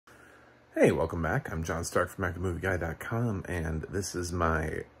Hey, welcome back. I'm John Stark from ActiveMovieGuy.com, and this is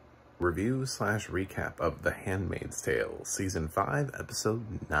my review slash recap of The Handmaid's Tale, Season 5,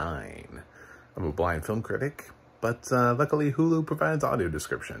 Episode 9. I'm a blind film critic, but luckily Hulu provides audio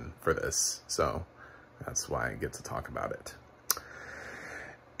description for this, so that's why I get to talk about it.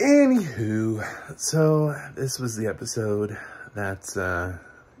 Anywho, so this was the episode that,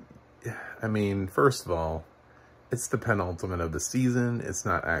 first of all, it's the penultimate of the season. It's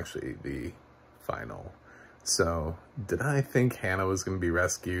not actually the final. So, did I think Hannah was going to be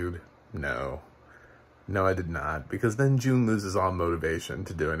rescued? No. No, I did not. Because then June loses all motivation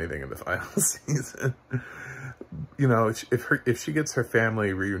to do anything in the final season. You know, if she gets her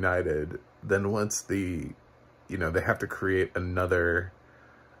family reunited, then once they have to create another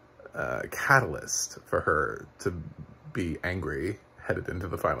catalyst for her to be angry headed into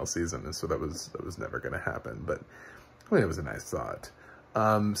the final season, and so that was never going to happen. But I mean, it was a nice thought.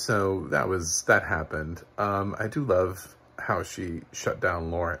 So that happened. I do love how she shut down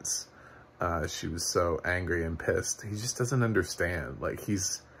Lawrence. She was so angry and pissed. He just doesn't understand. Like,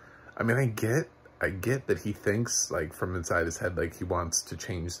 I get that he thinks, like, from inside his head, like, he wants to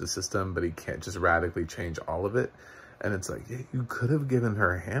change the system, but he can't just radically change all of it. And it's like, yeah, you could have given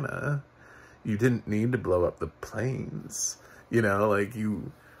her Hannah. You didn't need to blow up the planes. You know, like,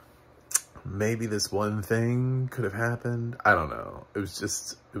 maybe this one thing could have happened. I don't know.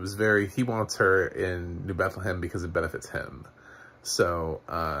 He wants her in New Bethlehem because it benefits him. So,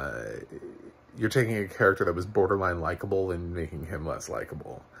 you're taking a character that was borderline likable and making him less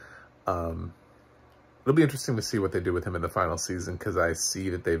likable. It'll be interesting to see what they do with him in the final season, because I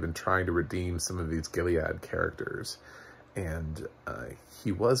see that they've been trying to redeem some of these Gilead characters. And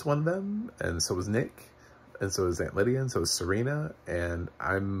he was one of them, and so was Nick. And so is Aunt Lydia, and so is Serena, and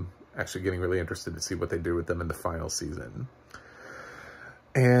I'm actually getting really interested to see what they do with them in the final season.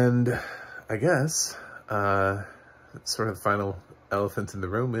 And I guess, sort of the final elephant in the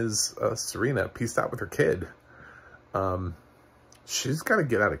room is Serena pieced out with her kid. She's got to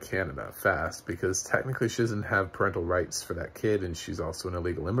get out of Canada fast, because technically she doesn't have parental rights for that kid, and she's also an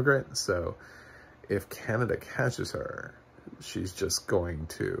illegal immigrant. So if Canada catches her, she's just going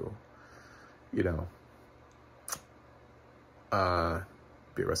to,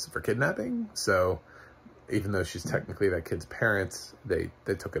 be arrested for kidnapping. So even though she's technically that kid's parents, they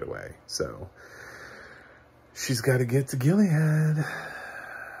took it away. So she's got to get to Gilead.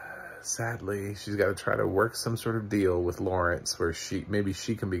 Sadly, she's got to try to work some sort of deal with Lawrence where maybe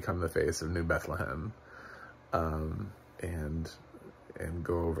she can become the face of New Bethlehem, and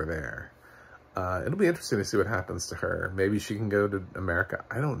go over there. It'll be interesting to see what happens to her. Maybe she can go to America.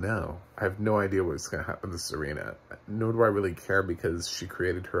 I don't know. I have no idea what's going to happen to Serena. Nor do I really care, because she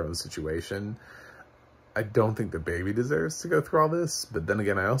created her own situation. I don't think the baby deserves to go through all this. But then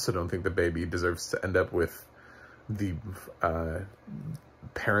again, I also don't think the baby deserves to end up with the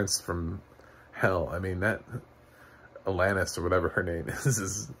parents from hell. I mean, that Alanis, or whatever her name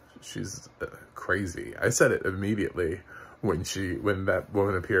is she's crazy. I said it immediately when that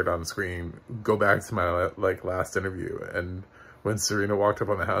woman appeared on screen. Go back to my last interview, and when Serena walked up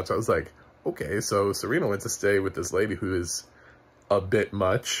on the couch, I was like, okay, so Serena went to stay with this lady who is a bit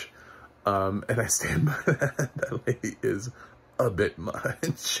much, and I stand by that. That lady is a bit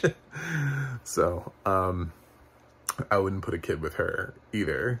much. So I wouldn't put a kid with her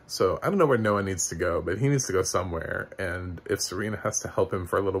either. So I don't know where Noah needs to go, but he needs to go somewhere, and if Serena has to help him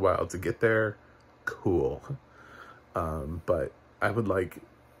for a little while to get there, cool. But I would like,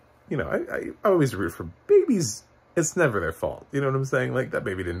 I always root for babies. It's never their fault. You know what I'm saying? Like, that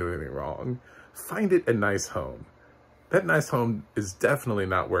baby didn't do anything wrong. Find it a nice home. That nice home is definitely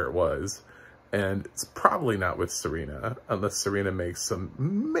not where it was. And it's probably not with Serena, unless Serena makes some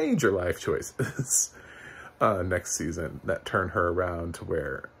major life choices next season that turn her around to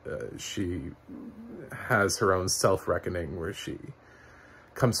where she has her own self-reckoning, where she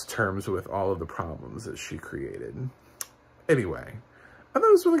comes to terms with all of the problems that she created. Anyway, I thought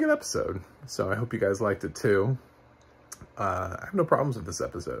it was a really good episode, so I hope you guys liked it too. I have no problems with this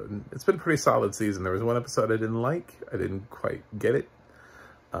episode. It's been a pretty solid season. There was one episode I didn't like. I didn't quite get it,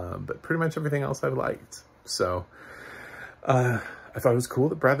 but pretty much everything else I've liked. So I thought it was cool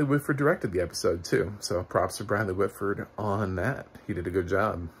that Bradley Whitford directed the episode too. So props to Bradley Whitford on that. He did a good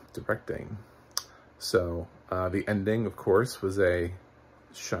job directing. So the ending, of course, was a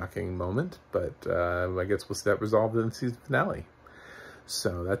shocking moment, but I guess we'll see that resolved in the season finale.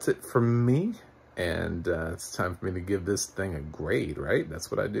 So that's it from me, and it's time for me to give this thing a grade, right?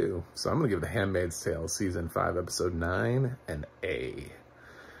 That's what I do. So I'm going to give The Handmaid's Tale Season 5, Episode 9 an A.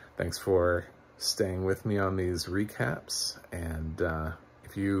 Thanks for staying with me on these recaps, and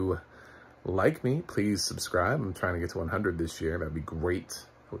if you like me, please subscribe. I'm trying to get to 100 this year. That'd be great.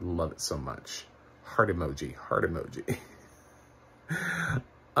 I would love it so much. Heart emoji, heart emoji.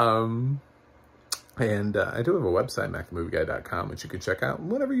 And I do have a website, MacTheMovieGuy.com, which you can check out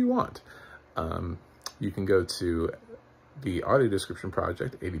whenever you want. You can go to the audio description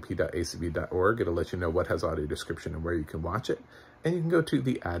project, adp.acb.org. It'll let you know what has audio description and where you can watch it. And you can go to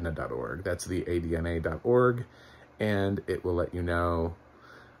the adna.org. That's the adna.org. And it will let you know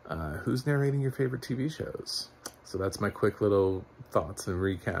who's narrating your favorite TV shows. So that's my quick little thoughts and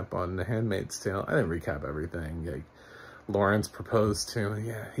recap on The Handmaid's Tale. I didn't recap everything. Like, Lawrence proposed to,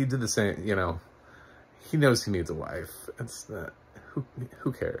 yeah, he did the same, you know, he knows he needs a wife. It's not,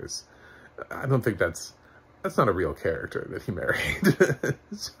 who cares? I don't think that's not a real character that he married.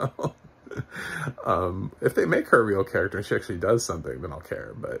 So, if they make her a real character and she actually does something, then I'll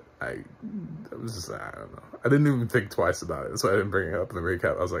care. But I don't know. I didn't even think twice about it, so I didn't bring it up in the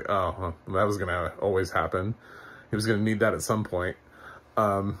recap. I was like, oh, well, that was gonna always happen. He was gonna need that at some point.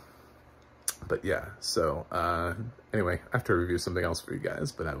 But yeah, so anyway, I have to review something else for you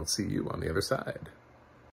guys, but I will see you on the other side.